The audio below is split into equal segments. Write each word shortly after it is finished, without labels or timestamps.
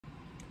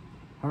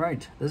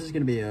Alright, this is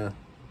going to be a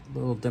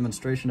little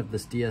demonstration of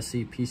this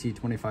DSC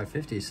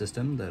PC2550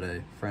 system that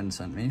a friend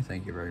sent me.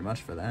 Thank you very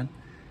much for that.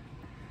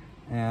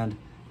 And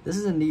this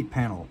is a neat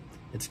panel.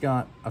 It's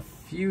got a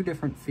few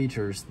different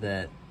features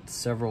that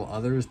several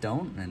others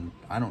don't, and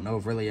I don't know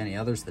of really any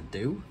others that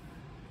do.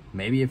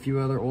 Maybe a few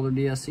other older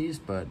DSCs,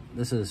 but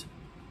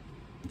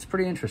it's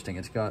pretty interesting.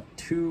 It's got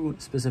two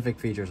specific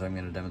features I'm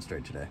going to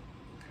demonstrate today.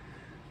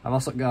 I've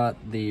also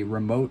got the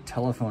remote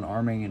telephone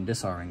arming and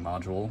disarming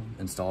module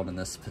installed in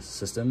this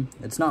system.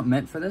 It's not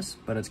meant for this,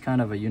 but it's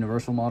kind of a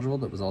universal module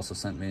that was also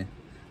sent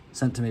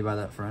to me by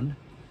that friend.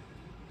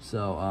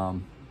 So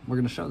we're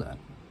going to show that.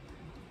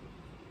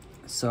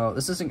 So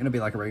this isn't going to be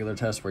like a regular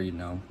test where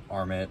you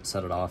arm it,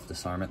 set it off,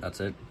 disarm it, that's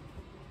it.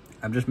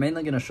 I'm just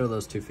mainly going to show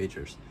those two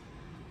features.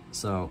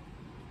 So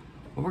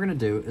what we're going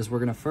to do is we're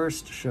going to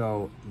first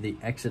show the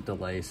exit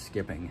delay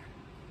skipping.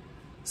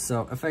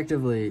 So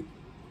effectively,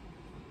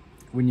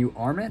 when you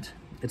arm it,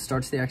 it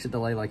starts the exit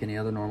delay like any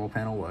other normal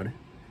panel would,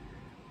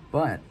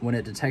 but when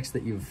it detects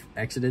that you've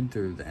exited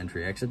through the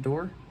entry-exit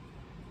door,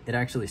 it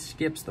actually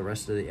skips the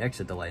rest of the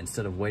exit delay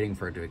instead of waiting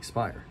for it to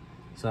expire.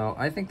 So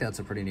I think that's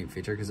a pretty neat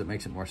feature because it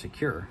makes it more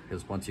secure,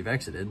 because once you've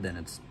exited, then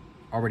it's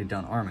already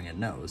done arming, it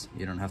knows.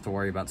 You don't have to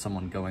worry about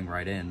someone going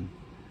right in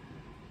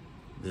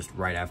just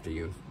right after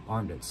you've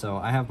armed it. So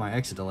I have my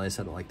exit delay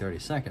set at like 30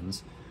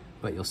 seconds,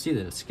 but you'll see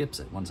that it skips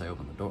it once I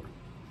open the door.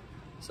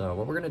 So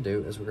what we're going to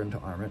do is we're going to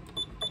arm it.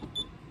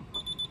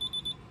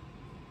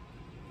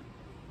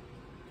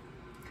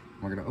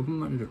 We're going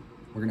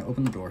to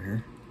open the door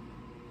here.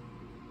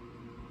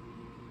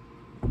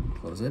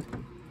 Close it.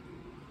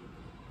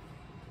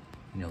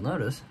 And you'll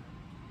notice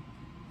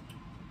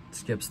it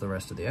skips the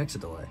rest of the exit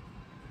delay.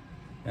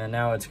 And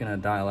now it's going to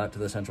dial out to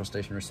the central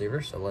station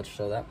receiver, so let's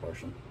show that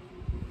portion.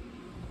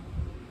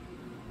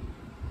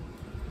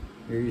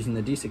 We're using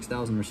the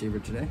D6000 receiver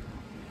today.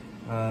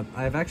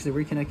 I've actually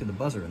reconnected the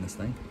buzzer in this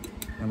thing,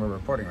 and we're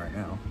recording right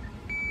now.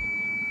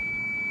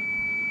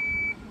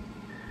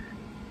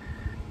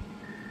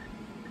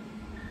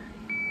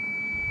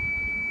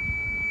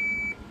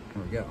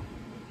 There we go.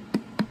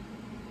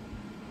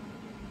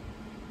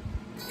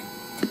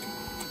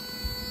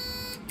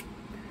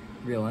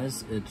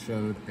 Realize it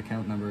showed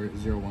account number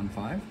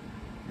 015,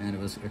 and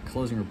it was a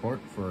closing report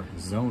for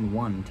zone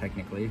 1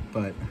 technically,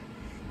 but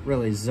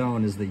really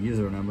zone is the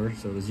user number,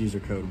 so it was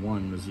user code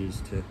 1 was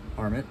used to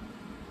arm it.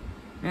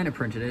 And it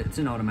printed it. It's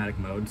in automatic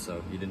mode,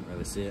 so you didn't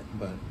really see it,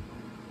 but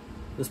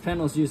this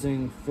panel is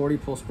using 40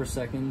 pulse per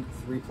second,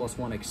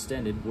 3+1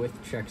 extended with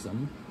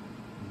checksum.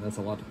 That's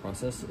a lot to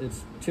process.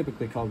 It's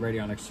typically called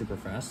Radionic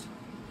Superfast.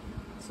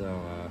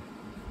 So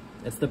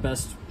it's the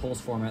best pulse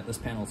format this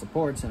panel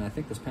supports, and I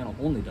think this panel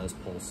only does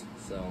pulse.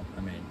 So,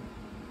 I mean,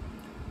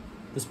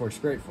 this works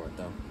great for it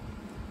though.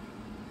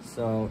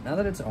 So now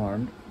that it's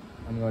armed,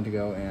 I'm going to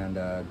go and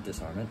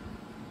disarm it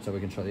so we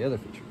can show the other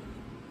feature.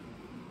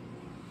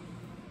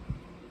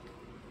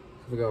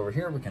 If we go over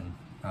here, we can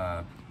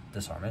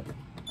disarm it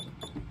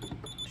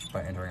just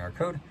by entering our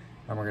code,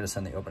 and we're going to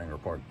send the opening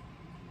report.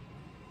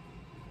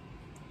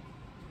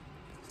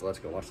 So let's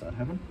go watch that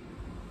happen.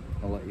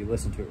 I'll let you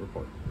listen to it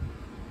report.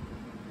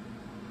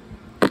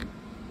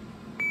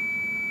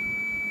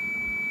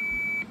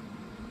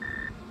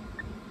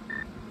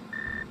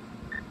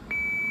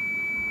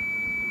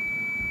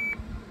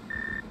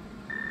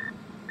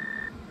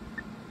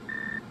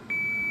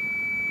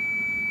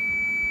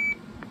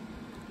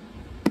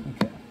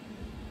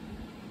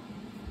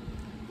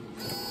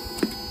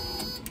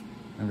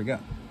 There we go.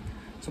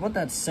 So what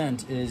that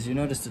sent is, you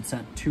noticed it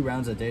sent 2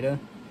 rounds of data,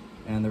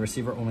 and the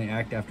receiver only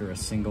acted after a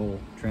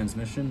single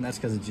transmission. That's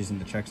because it's using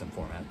the checksum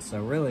format.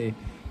 So really,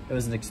 it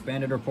was an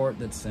expanded report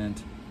that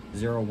sent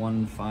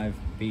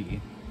 015B,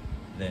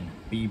 then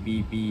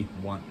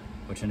BBB1,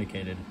 which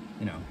indicated,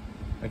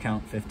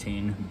 account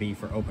 15, B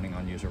for opening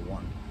on user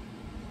 1.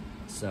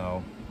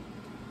 So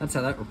that's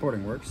how that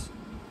reporting works.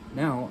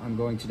 Now I'm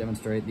going to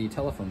demonstrate the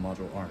telephone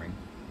module arming.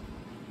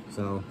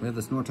 So we have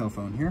this Nortel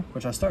phone here,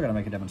 which I still gotta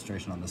make a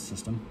demonstration on this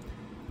system,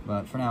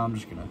 but for now I'm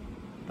just gonna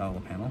dial the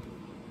panel.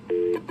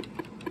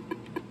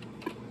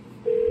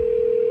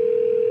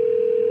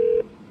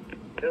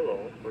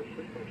 Hello, for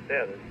system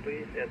status,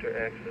 please enter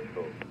access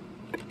code.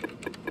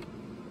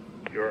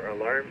 Your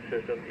alarm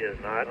system is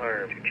not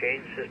armed. To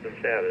change system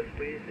status,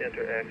 please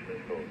enter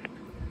access code.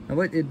 Now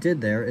what it did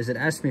there is it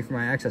asked me for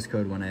my access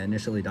code when I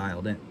initially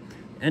dialed in.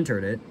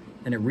 Entered it,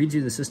 and it reads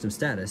you the system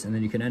status, and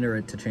then you can enter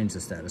it to change the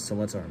status. So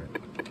let's arm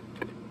it.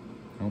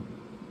 Oh,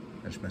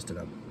 I just messed it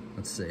up.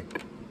 Let's see.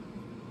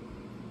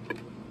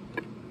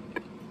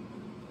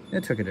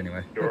 It took it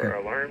anyway. Your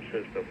alarm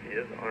system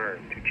is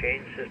armed. To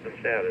change system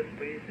status,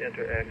 please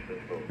enter access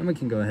code. And we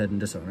can go ahead and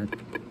disarm it.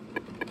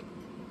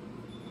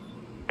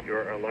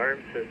 Your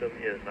alarm system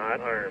is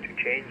not armed. To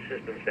change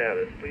system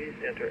status, please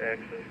enter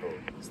access code.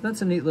 So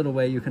that's a neat little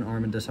way you can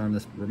arm and disarm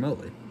this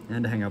remotely.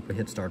 And to hang up, we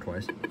hit star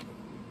twice.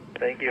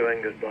 Thank you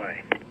and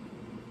goodbye.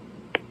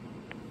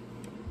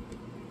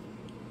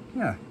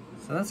 Yeah,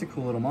 so that's a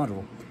cool little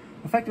module.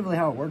 Effectively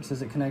how it works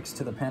is it connects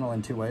to the panel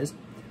in 2 ways.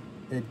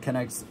 It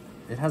connects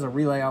it has a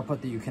relay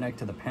output that you connect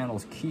to the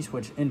panel's key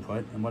switch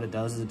input, and what it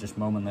does is it just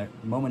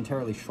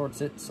momentarily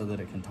shorts it so that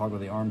it can toggle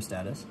the arm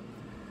status.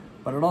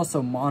 But it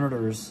also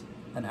monitors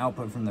an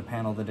output from the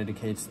panel that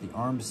indicates the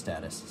armed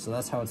status, so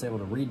that's how it's able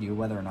to read you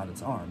whether or not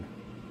it's armed.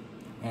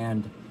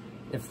 And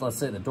if, let's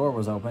say, the door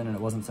was open and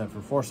it wasn't set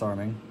for force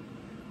arming,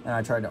 and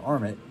I tried to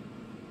arm it,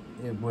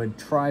 it would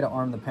try to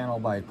arm the panel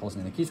by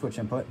pulsing the key switch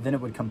input, then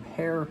it would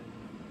compare,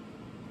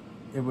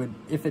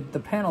 if the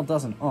panel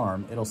doesn't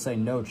arm, it'll say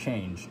no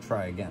change,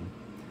 try again.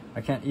 I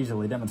can't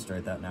easily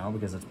demonstrate that now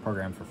because it's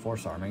programmed for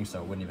force arming,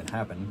 so it wouldn't even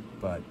happen,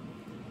 but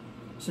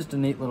it's just a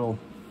neat little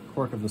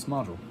quirk of this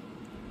module.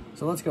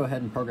 So let's go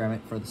ahead and program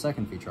it for the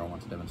second feature I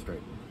want to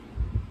demonstrate.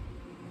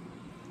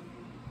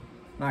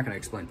 I'm not going to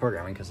explain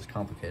programming because it's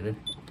complicated.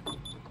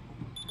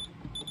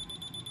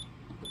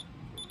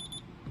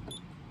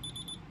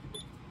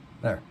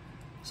 There.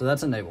 So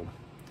that's enabled.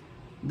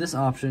 This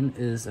option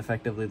is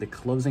effectively the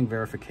closing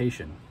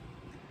verification.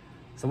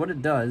 So what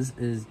it does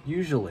is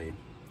usually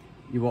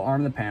you will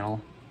arm the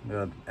panel,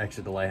 the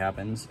exit delay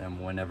happens,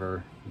 and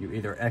whenever you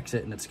either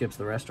exit and it skips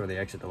the rest or the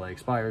exit delay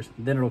expires,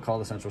 then it'll call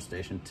the central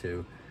station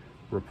to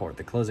report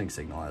the closing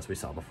signal as we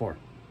saw before.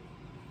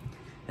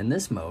 In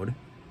this mode,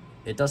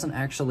 it doesn't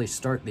actually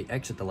start the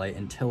exit delay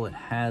until it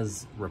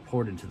has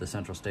reported to the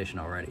central station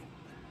already.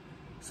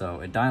 So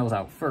it dials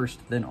out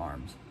first, then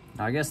arms.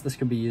 Now I guess this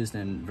could be used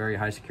in very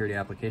high security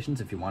applications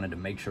if you wanted to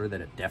make sure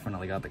that it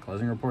definitely got the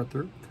closing report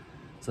through.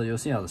 So you'll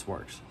see how this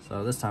works.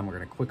 So this time we're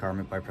going to quick arm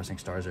it by pressing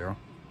 *0.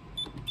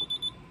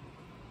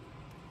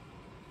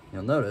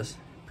 You'll notice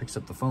it picks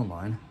up the phone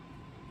line,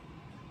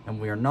 and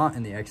we are not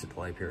in the exit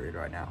delay period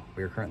right now.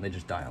 We are currently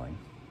just dialing.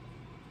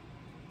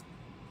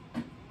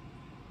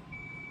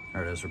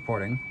 There it is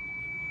reporting.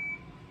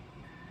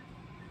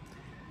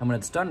 And when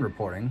it's done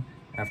reporting,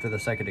 after the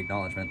second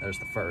acknowledgement, there's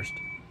the first,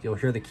 you'll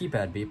hear the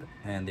keypad beep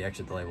and the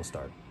exit delay will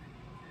start.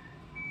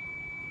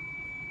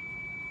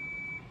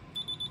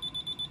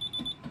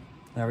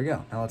 There we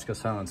go. Now let's go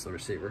silence the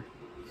receiver.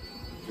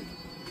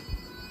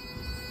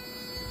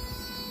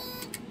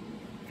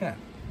 Okay,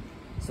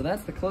 so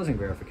that's the closing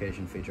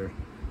verification feature,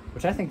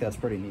 which I think that's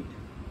pretty neat.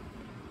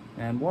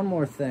 And one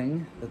more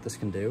thing that this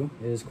can do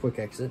is quick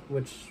exit,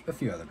 which a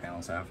few other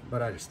panels have,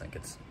 but I just think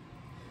it's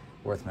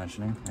worth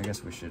mentioning. I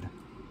guess we should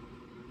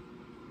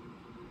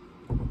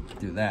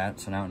do that,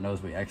 so now it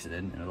knows we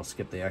exited, and it'll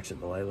skip the exit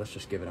delay. Let's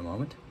just give it a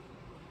moment.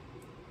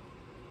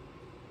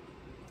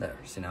 There,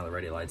 see now the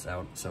ready light's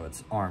out, so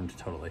it's armed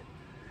totally.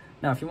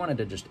 Now if you wanted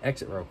to just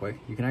exit real quick,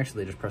 you can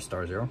actually just press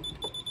 *0,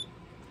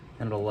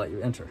 and it'll let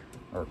you enter,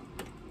 or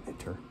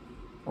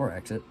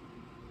exit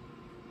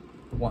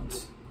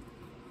once.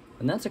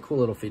 And that's a cool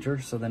little feature,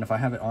 so then if I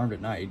have it armed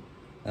at night,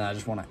 and I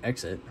just want to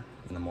exit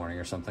in the morning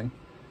or something,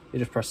 you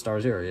just press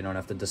 *0. You don't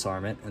have to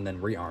disarm it and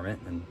then rearm it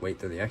and wait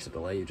through the exit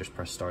delay. You just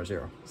press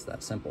 *0. It's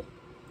that simple.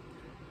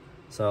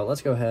 So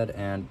let's go ahead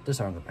and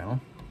disarm the panel.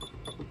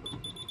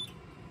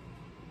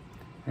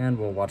 And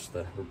we'll watch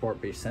the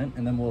report be sent,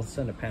 and then we'll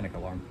send a panic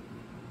alarm.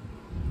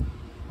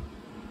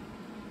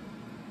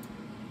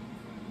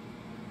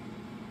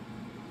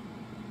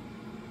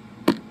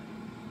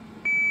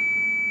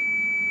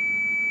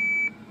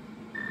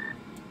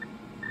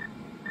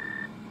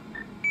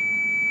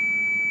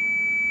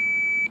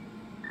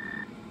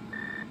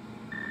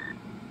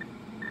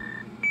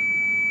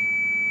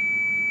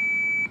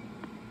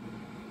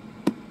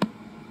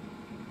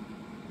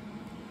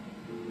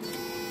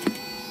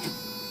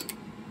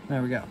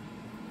 There we go.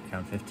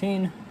 Count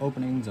 15,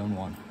 opening zone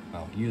 1.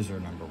 Well, user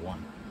number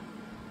 1.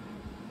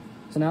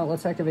 So now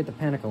let's activate the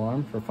panic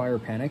alarm for fire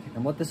panic.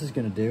 And what this is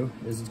going to do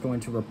is it's going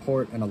to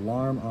report an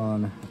alarm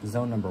on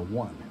zone number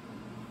 1.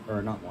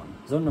 Or not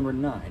 1. Zone number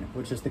 9,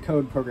 which is the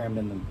code programmed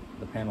in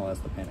the panel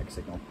as the panic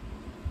signal.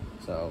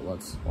 So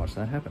let's watch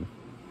that happen.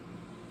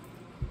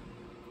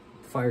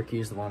 The fire key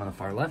is the one on the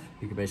far left.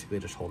 You can basically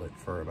just hold it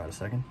for about a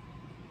second.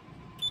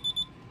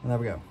 And there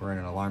we go. We're in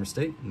an alarm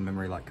state. The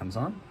memory light comes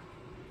on.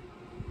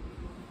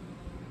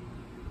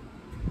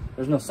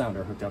 There's no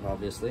sounder hooked up,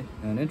 obviously,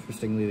 and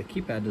interestingly, the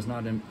keypad does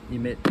not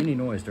emit any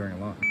noise during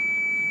alarm.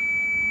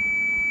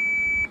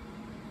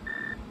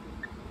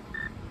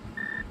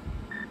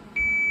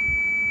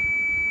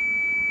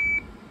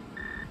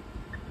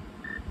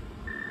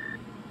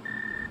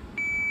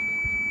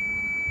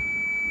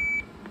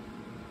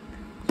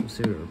 So we'll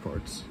see what it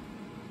reports.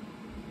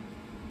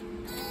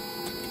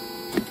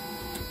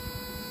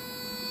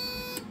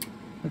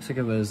 Looks like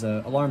it was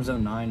alarm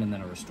zone 9 and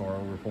then a restore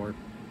report.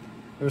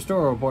 The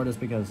restore report is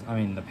because, I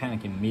mean, the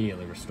panic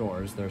immediately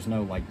restores. There's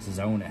no, like,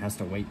 zone it has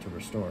to wait to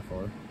restore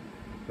for.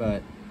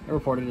 But it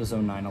reported a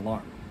zone 9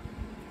 alarm.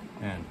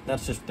 And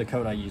that's just the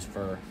code I use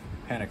for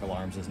panic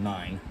alarms is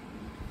 9.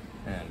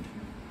 And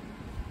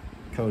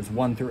codes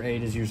 1 through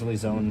 8 is usually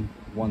zone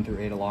 1 through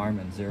 8 alarm,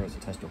 and 0 is a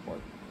test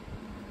report.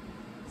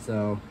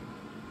 So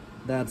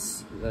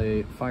that's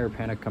the fire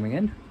panic coming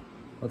in.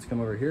 Let's come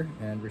over here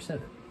and reset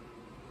it.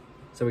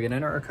 So we can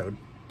enter our code.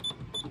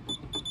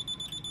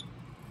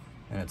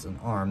 And it's an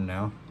arm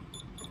now,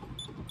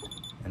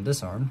 and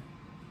disarm.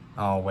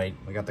 Oh wait,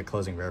 we got the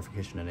closing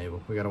verification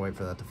enabled. We gotta wait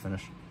for that to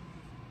finish.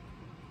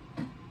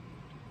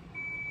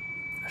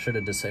 I should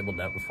have disabled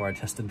that before I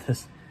tested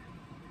this.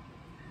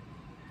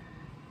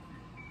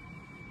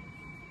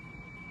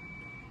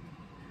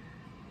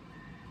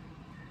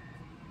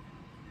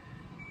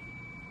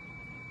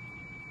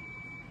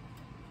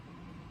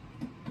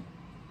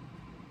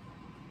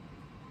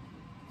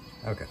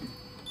 Okay.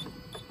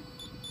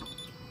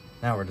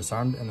 Now we're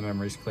disarmed and the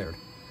memory's cleared.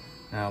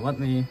 Now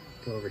let me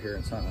go over here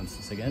and silence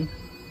this again.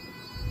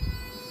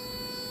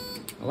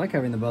 I like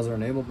having the buzzer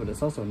enabled, but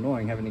it's also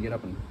annoying having to get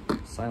up and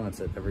silence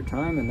it every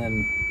time, and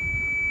then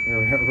you're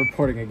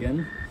reporting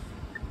again.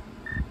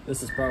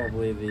 This is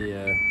probably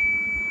the,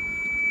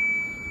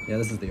 yeah,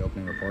 this is the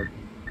opening report.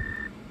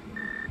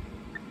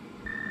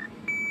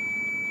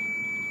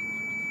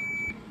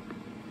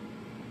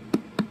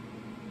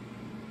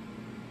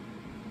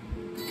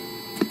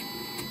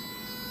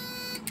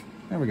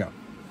 There we go.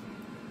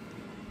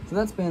 So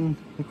that's been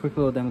a quick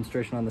little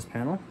demonstration on this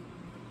panel.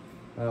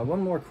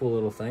 One more cool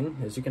little thing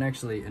is you can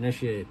actually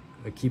initiate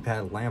a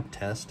keypad lamp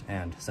test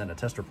and send a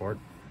test report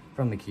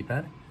from the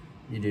keypad.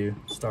 You do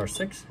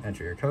 *6,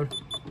 enter your code.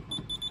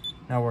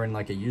 Now we're in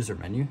like a user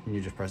menu, and you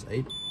just press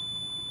 8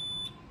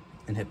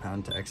 and hit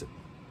pound to exit.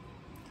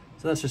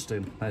 So that's just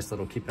a nice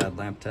little keypad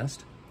lamp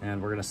test, and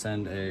we're going to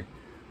send a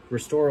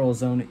restoral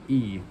zone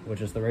E,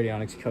 which is the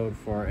radionics code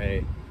for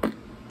a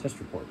test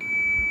report.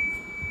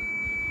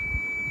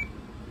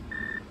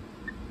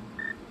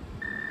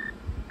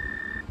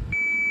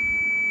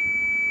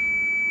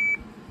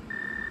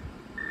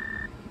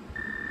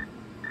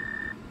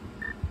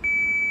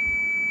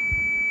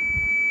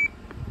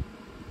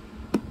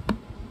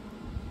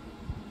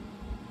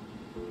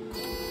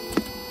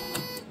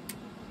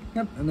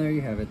 Yep, and there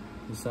you have it.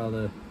 You saw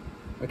the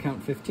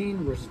account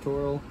 15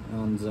 restoral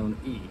on zone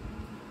E.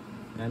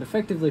 And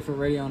effectively for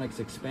radionics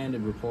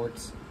expanded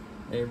reports,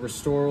 a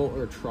restoral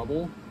or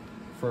trouble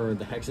for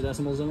the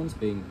hexadecimal zones,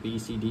 being B,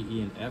 C, D,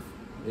 E, and F,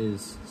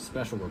 is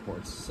special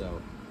reports,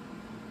 so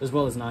as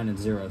well as 9 and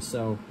 0.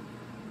 So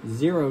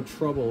 0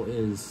 trouble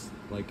is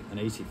like an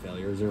AC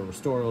failure, 0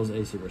 restoral is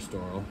AC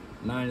restoral,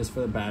 9 is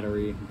for the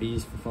battery, B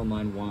is for phone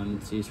line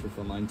 1, C is for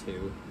phone line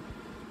 2,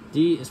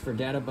 D is for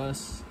data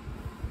bus,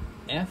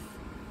 F,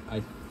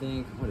 I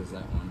think, what is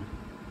that one?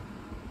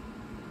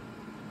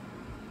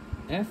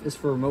 F is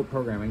for remote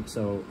programming,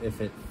 so if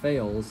it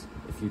fails,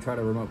 if you try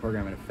to remote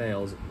program and it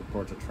fails, it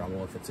reports a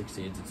trouble. If it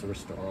succeeds, it's a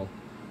restoral.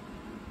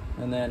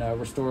 And then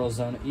restoral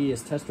zone E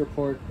is test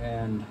report,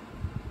 and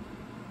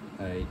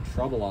a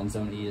trouble on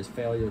zone E is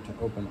failure to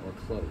open or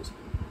close.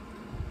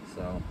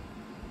 So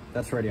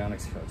that's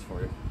radionics codes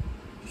for you.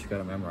 Just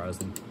gotta memorize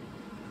them.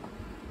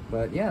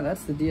 But yeah,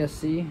 that's the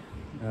DSC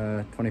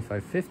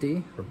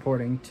 2550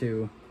 reporting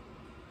to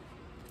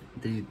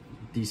the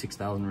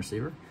D6000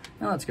 receiver.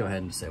 Now let's go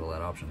ahead and disable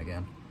that option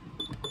again.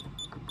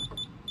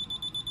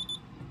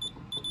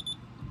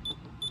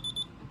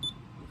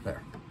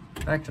 There,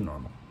 back to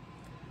normal.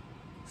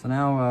 So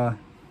now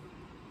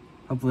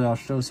hopefully I'll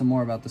show some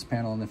more about this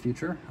panel in the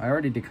future. I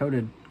already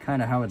decoded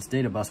kind of how its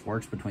data bus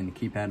works between the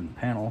keypad and the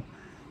panel.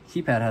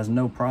 The keypad has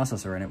no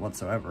processor in it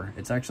whatsoever.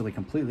 It's actually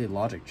completely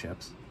logic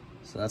chips.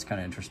 So that's kind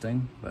of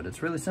interesting, but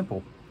it's really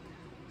simple.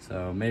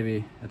 So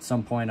maybe at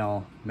some point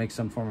I'll make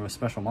some form of a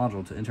special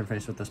module to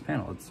interface with this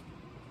panel. It's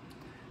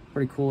a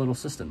pretty cool little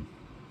system.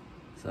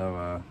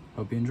 So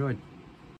hope you enjoyed.